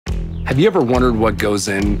Have you ever wondered what goes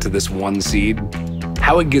into this one seed?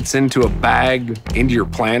 How it gets into a bag, into your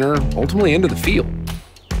planter, ultimately into the field?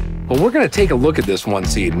 Well, we're gonna take a look at this one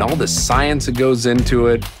seed and all the science that goes into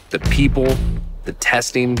it, the people, the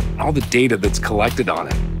testing, all the data that's collected on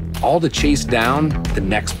it, all to chase down the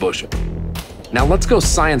next bushel. Now let's go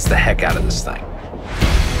science the heck out of this thing.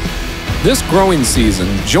 This growing season,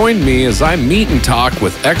 join me as I meet and talk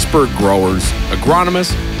with expert growers,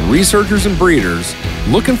 agronomists, researchers, and breeders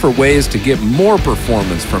looking for ways to get more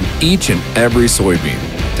performance from each and every soybean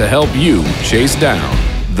to help you chase down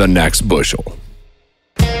the next bushel.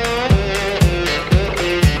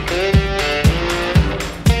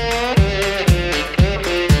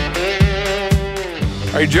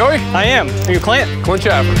 Are you Joey? I am. Are you Clint? Clint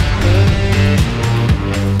Chaffer.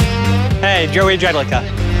 Hey, Joey Jedlicka.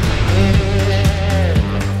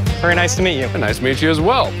 Very nice to meet you. Nice to meet you as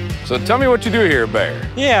well. So tell me what you do here at Bayer.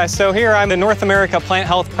 Yeah, so here I'm the North America Plant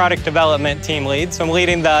Health Product Development Team Lead. So I'm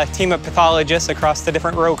leading the team of pathologists across the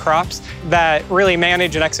different row crops that really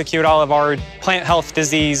manage and execute all of our plant health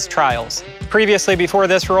disease trials. Previously, before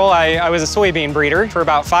this role, I was a soybean breeder for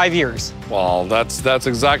about 5 years. Well, that's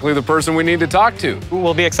exactly the person we need to talk to.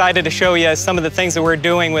 We'll be excited to show you some of the things that we're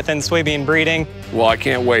doing within soybean breeding. Well, I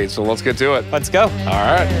can't wait, so let's get to it. Let's go. All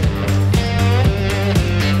right.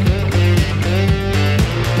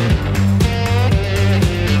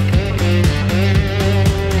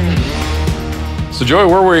 So Joey,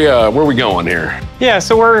 where are we going here? Yeah,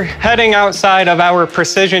 so we're heading outside of our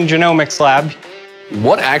precision genomics lab.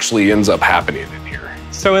 What actually ends up happening in here?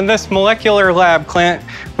 So in this molecular lab, Clint,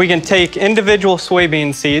 we can take individual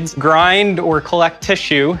soybean seeds, grind or collect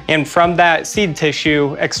tissue, and from that seed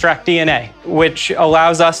tissue, extract DNA, which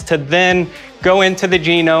allows us to then go into the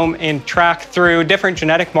genome and track through different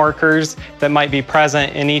genetic markers that might be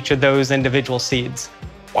present in each of those individual seeds.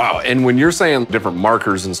 Wow, and when you're saying different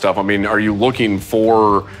markers and stuff, I mean, are you looking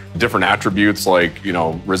for different attributes like, you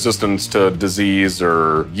know, resistance to disease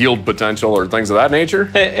or yield potential or things of that nature?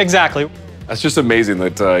 Exactly. That's just amazing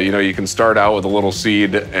that, you know, you can start out with a little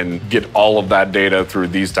seed and get all of that data through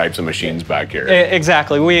these types of machines back here.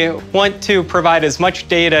 Exactly. We want to provide as much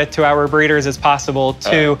data to our breeders as possible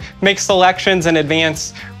to make selections in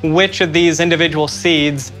advance which of these individual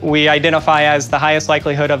seeds we identify as the highest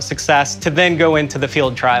likelihood of success to then go into the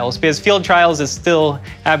field trials, because field trials is still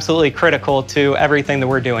absolutely critical to everything that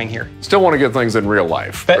we're doing here. Still want to get things in real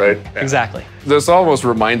life, right? Exactly. This almost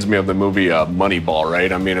reminds me of the movie Moneyball,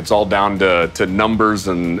 right? I mean, it's all down to numbers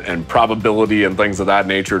and probability and things of that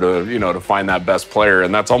nature to, you know, to find that best player.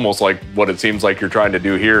 And that's almost like what it seems like you're trying to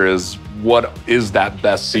do here is what is that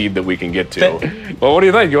best seed that we can get to? Well, what do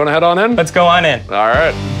you think? You want to head on in? Let's go on in. All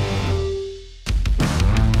right.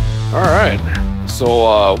 All right.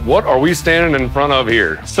 So what are we standing in front of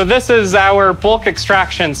here? So this is our bulk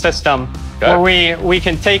extraction system, where we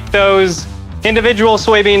can take those individual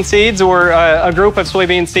soybean seeds or a group of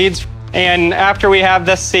soybean seeds, and after we have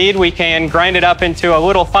this seed, we can grind it up into a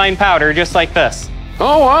little fine powder just like this.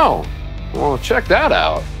 Oh, wow. Well, check that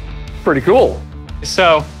out. Pretty cool.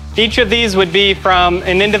 So each of these would be from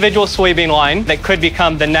an individual soybean line that could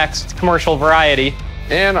become the next commercial variety.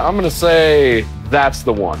 And I'm going to say that's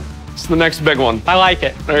the one. It's the next big one. I like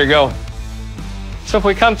it. There you go. So if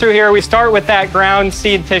we come through here, we start with that ground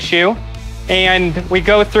seed tissue, and we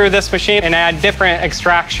go through this machine and add different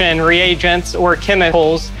extraction reagents or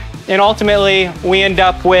chemicals. And ultimately, we end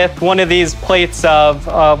up with one of these plates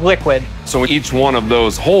of liquid. So each one of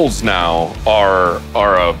those holes now are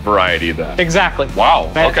a variety then? Exactly.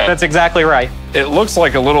 Wow, okay. That's exactly right. It looks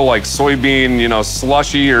like a little like soybean, you know,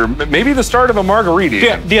 slushy, or maybe the start of a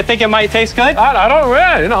margarita. Do you think it might taste good? I don't,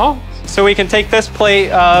 yeah, you know. So we can take this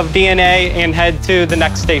plate of DNA and head to the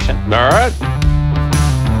next station. All right.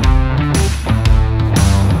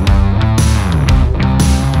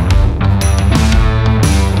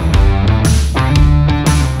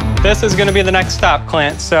 This is going to be the next stop,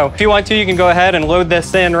 Clint. So if you want to, you can go ahead and load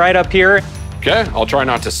this in right up here. Okay, I'll try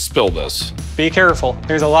not to spill this. Be careful.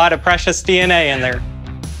 There's a lot of precious DNA in there.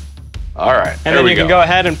 All right, and then you can go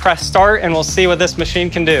ahead and press start, and we'll see what this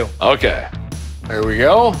machine can do. Okay, there we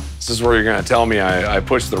go. This is where you're going to tell me I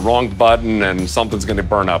pushed the wrong button and something's going to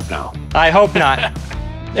burn up now. I hope not.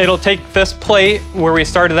 It'll take this plate where we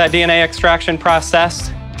started that DNA extraction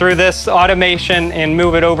process through this automation and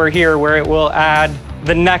move it over here where it will add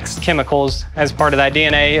the next chemicals as part of that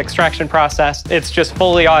DNA extraction process. It's just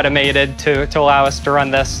fully automated to allow us to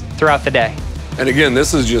run this throughout the day. And again,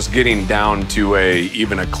 this is just getting down to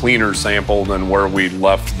even a cleaner sample than where we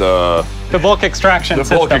left the bulk extraction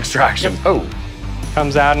system. The bulk extraction. Yep. Oh.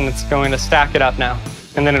 Comes out and it's going to stack it up now.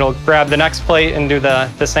 And then it'll grab the next plate and do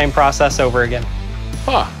the same process over again.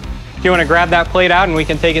 Huh. Do you want to grab that plate out and we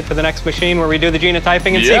can take it to the next machine where we do the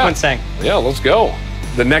genotyping and sequencing? Yeah, let's go.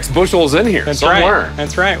 The next bushel is in here somewhere. Right.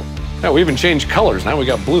 That's right. Yeah, we even changed colors. Now we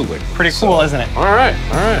got blue liquid. Pretty cool, isn't it? All right,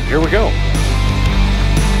 here we go.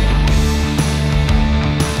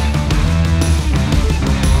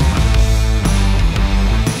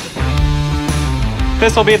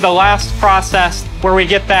 This will be the last process where we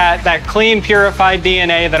get that clean, purified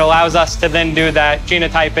DNA that allows us to then do that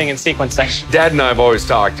genotyping and sequencing. Dad and I have always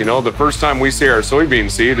talked, you know, the first time we see our soybean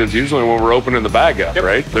seed is usually when we're opening the bag up,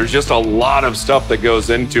 right? There's just a lot of stuff that goes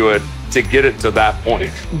into it to get it to that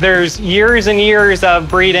point. There's years and years of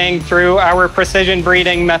breeding through our precision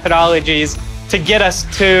breeding methodologies to get us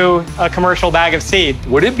to a commercial bag of seed.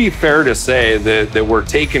 Would it be fair to say that we're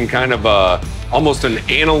taking kind of almost an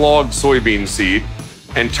analog soybean seed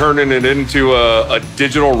and turning it into a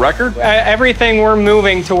digital record? Everything we're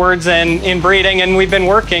moving towards in breeding, and we've been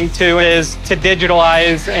working to, is to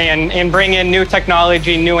digitalize and bring in new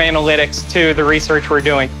technology, new analytics to the research we're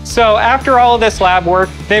doing. So after all of this lab work,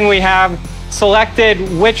 then we have selected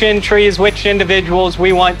which entries, which individuals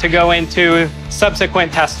we want to go into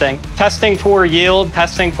subsequent testing. Testing for yield,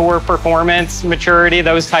 testing for performance, maturity,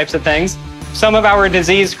 those types of things. Some of our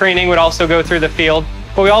disease screening would also go through the field.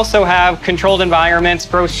 But we also have controlled environments,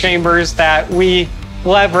 growth chambers that we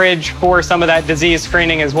leverage for some of that disease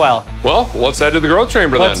screening as well. Well, let's head to the growth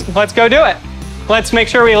chamber then. Let's go do it. Let's make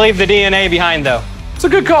sure we leave the DNA behind though. It's a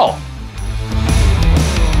good call.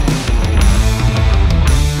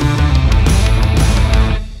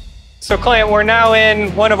 So Clint, we're now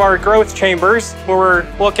in one of our growth chambers where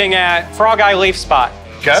we're looking at frog eye leaf spot.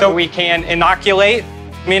 Okay. So we can inoculate,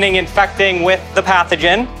 meaning infecting with the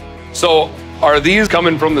pathogen. So are these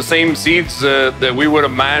coming from the same seeds that we would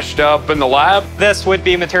have mashed up in the lab? This would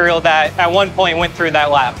be material that at one point went through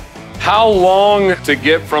that lab. How long to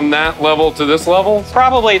get from that level to this level?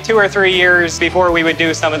 Probably 2 or 3 years before we would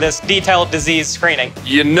do some of this detailed disease screening.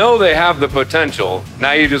 You know they have the potential.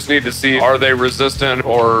 Now you just need to see, are they resistant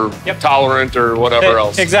or tolerant or whatever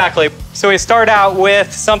else? Exactly. So we start out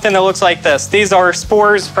with something that looks like this. These are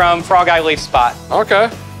spores from frog eye leaf spot.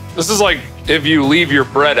 Okay. This is like if you leave your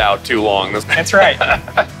bread out too long. That's right.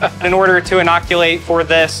 In order to inoculate for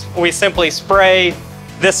this, we simply spray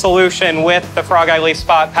this solution with the frog eye leaf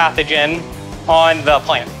spot pathogen on the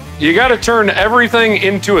plant. You got to turn everything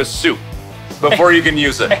into a soup before you can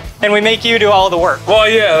use it. And we make you do all the work. Well,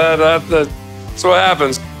 yeah, that's what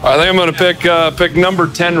happens. I think I'm going to pick number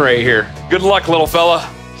 10 right here. Good luck, little fella.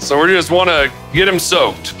 So we just want to get him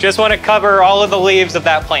soaked. Just want to cover all of the leaves of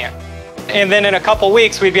that plant. And then in a couple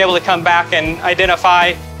weeks, we'd be able to come back and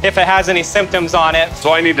identify if it has any symptoms on it.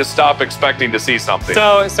 So I need to stop expecting to see something.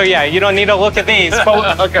 So yeah, you don't need to look at these.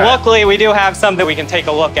 But okay. Luckily, we do have some that we can take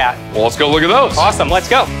a look at. Well, let's go look at those. Awesome, let's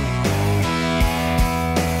go.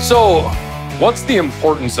 So what's the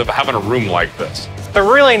importance of having a room like this? The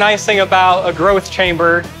really nice thing about a growth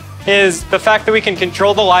chamber is the fact that we can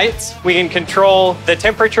control the lights, we can control the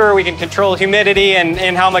temperature, we can control humidity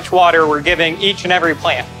and how much water we're giving each and every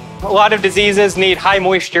plant. A lot of diseases need high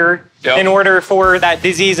moisture in order for that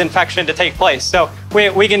disease infection to take place. So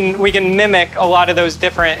we can mimic a lot of those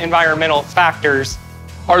different environmental factors.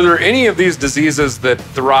 Are there any of these diseases that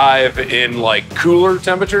thrive in like cooler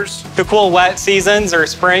temperatures? The cool, wet seasons or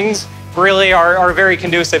springs really are very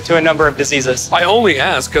conducive to a number of diseases. I only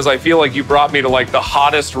ask because I feel like you brought me to like the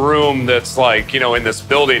hottest room that's like, you know, in this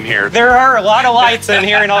building here. There are a lot of lights in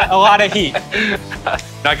here and a lot of heat.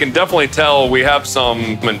 I can definitely tell we have some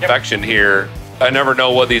infection here. I never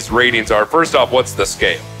know what these ratings are. First off, what's the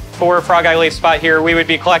scale? For frog eye leaf spot here, we would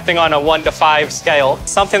be collecting on a 1 to 5 scale.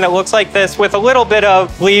 Something that looks like this with a little bit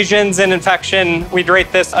of lesions and infection, we'd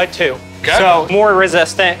rate this a 2. Okay. So more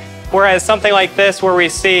resistant. Whereas something like this where we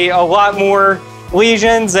see a lot more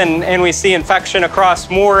lesions and we see infection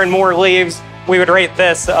across more and more leaves, we would rate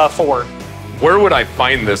this a 4. Where would I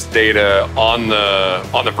find this data on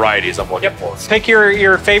the varieties I'm looking for? Pick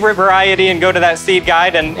your favorite variety and go to that seed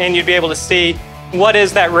guide and you'd be able to see what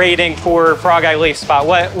is that rating for frog eye leaf spot?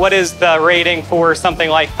 What is the rating for something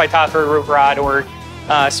like Phytophthora root rot or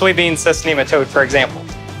soybean cyst nematode, for example?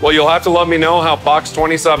 Well, you'll have to let me know how box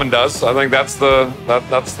 27 does. I think that's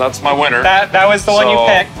my winner. That was the one you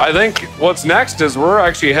picked. I think what's next is we're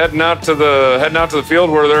actually heading out to the field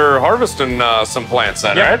where they're harvesting some plants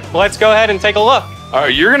then, right? Let's go ahead and take a look. All right,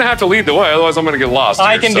 you're gonna have to lead the way, otherwise I'm gonna get lost.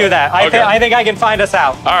 I can do that. I think I can find us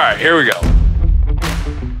out. All right, here we go.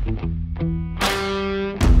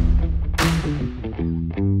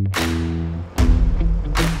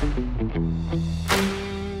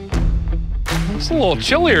 It's a little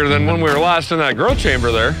chillier than when we were last in that grow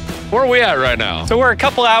chamber there. Where are we at right now? So we're a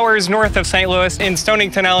couple hours north of St. Louis in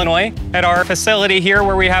Stonington, Illinois, at our facility here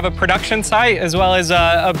where we have a production site as well as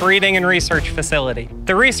a breeding and research facility.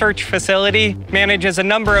 The research facility manages a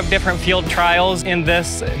number of different field trials in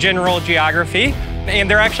this general geography, and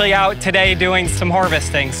they're actually out today doing some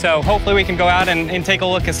harvesting. So hopefully we can go out and take a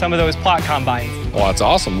look at some of those plot combines. Well, that's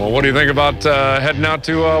awesome. Well, what do you think about heading out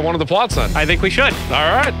to one of the plots then? I think we should.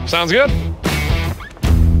 All right, sounds good.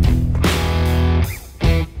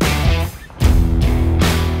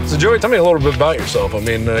 So Joey, tell me a little bit about yourself. I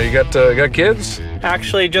mean, you got kids?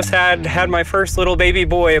 Actually, just had my first little baby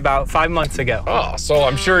boy about 5 months ago. Oh, so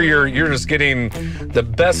I'm sure you're just getting the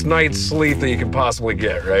best night's sleep that you can possibly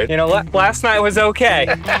get, right? You know, last night was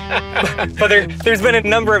okay, but there's been a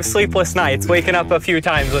number of sleepless nights, waking up a few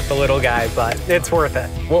times with the little guy, but it's worth it.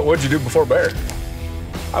 What'd you do before Bear?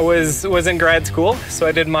 I was in grad school, so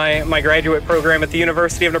I did my graduate program at the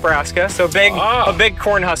University of Nebraska. So a big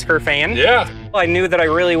Cornhusker fan. Yeah. I knew that I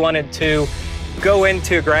really wanted to go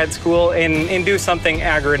into grad school and do something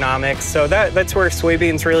agronomics. So that's where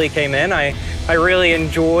soybeans really came in. I really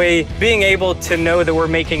enjoy being able to know that we're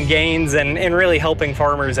making gains and really helping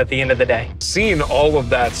farmers at the end of the day. Seeing all of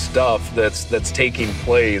that stuff that's taking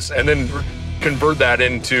place and then convert that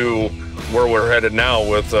into where we're headed now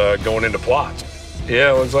with going into plots.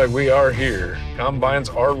 Yeah, it looks like we are here. Combines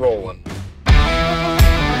are rolling.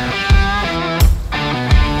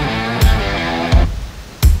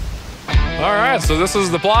 All right, so this is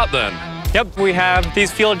the plot then. Yep, we have these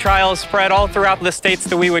field trials spread all throughout the states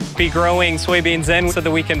that we would be growing soybeans in so that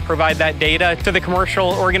we can provide that data to the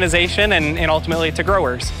commercial organization and ultimately to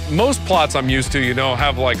growers. Most plots I'm used to,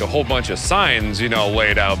 have like a whole bunch of signs,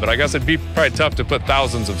 laid out, but I guess it'd be probably tough to put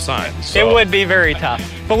thousands of signs. So. It would be very tough.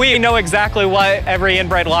 But we know exactly what every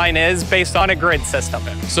inbred line is based on a grid system.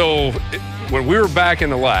 So when we were back in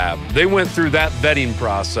the lab, they went through that vetting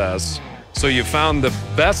process. So you found the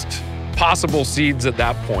best possible seeds at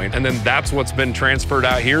that point, and then that's what's been transferred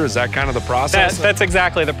out here? Is that kind of the process? That's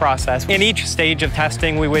exactly the process. In each stage of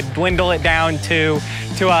testing, we would dwindle it down to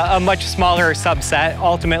a much smaller subset,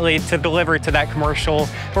 ultimately to deliver to that commercial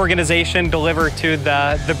organization, deliver to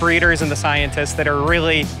the breeders and the scientists that are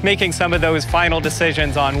really making some of those final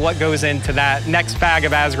decisions on what goes into that next bag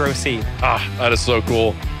of Asgrow seed. Ah, that is so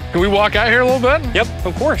cool. Can we walk out here a little bit? Yep,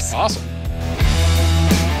 of course. Awesome.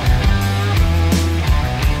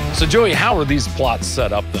 So Joey, how are these plots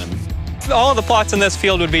set up then? All of the plots in this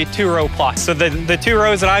field would be 2-row plots. So the 2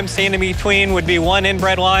 rows that I'm seeing in between would be one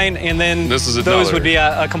inbred line, and then those would be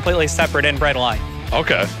a completely separate inbred line.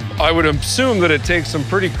 Okay. I would assume that it takes some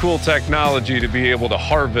pretty cool technology to be able to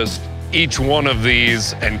harvest each one of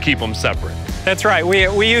these and keep them separate. That's right.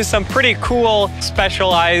 We use some pretty cool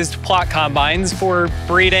specialized plot combines for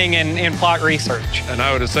breeding and plot research. And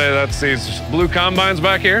I would say that's these blue combines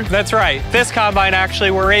back here? That's right. This combine,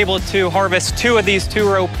 actually, we're able to harvest 2 of these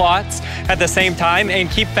 2-row plots at the same time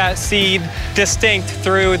and keep that seed distinct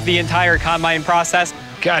through the entire combine process.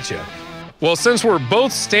 Gotcha. Well, since we're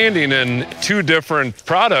both standing in 2 different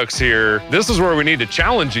products here, this is where we need to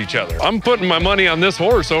challenge each other. I'm putting my money on this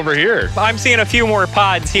horse over here. I'm seeing a few more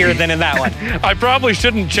pods here than in that one. I probably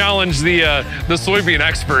shouldn't challenge the soybean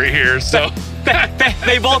expert here, so.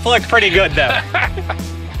 They both look pretty good, though.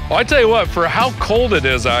 Well, I tell you what, for how cold it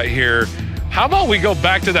is out here, how about we go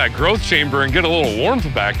back to that growth chamber and get a little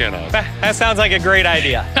warmth back in us? That sounds like a great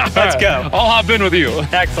idea. Let's go. I'll hop in with you.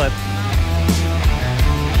 Excellent.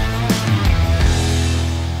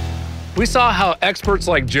 We saw how experts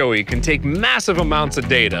like Joey can take massive amounts of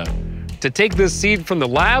data to take this seed from the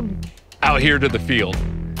lab out here to the field.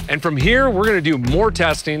 And from here, we're gonna do more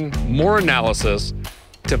testing, more analysis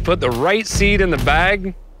to put the right seed in the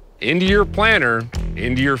bag, into your planter,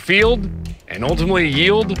 into your field, and ultimately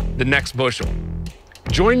yield the next bushel.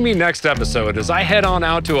 Join me next episode as I head on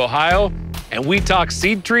out to Ohio and we talk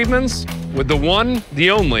seed treatments with the one,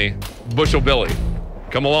 the only, Bushel Billy.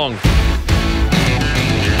 Come along.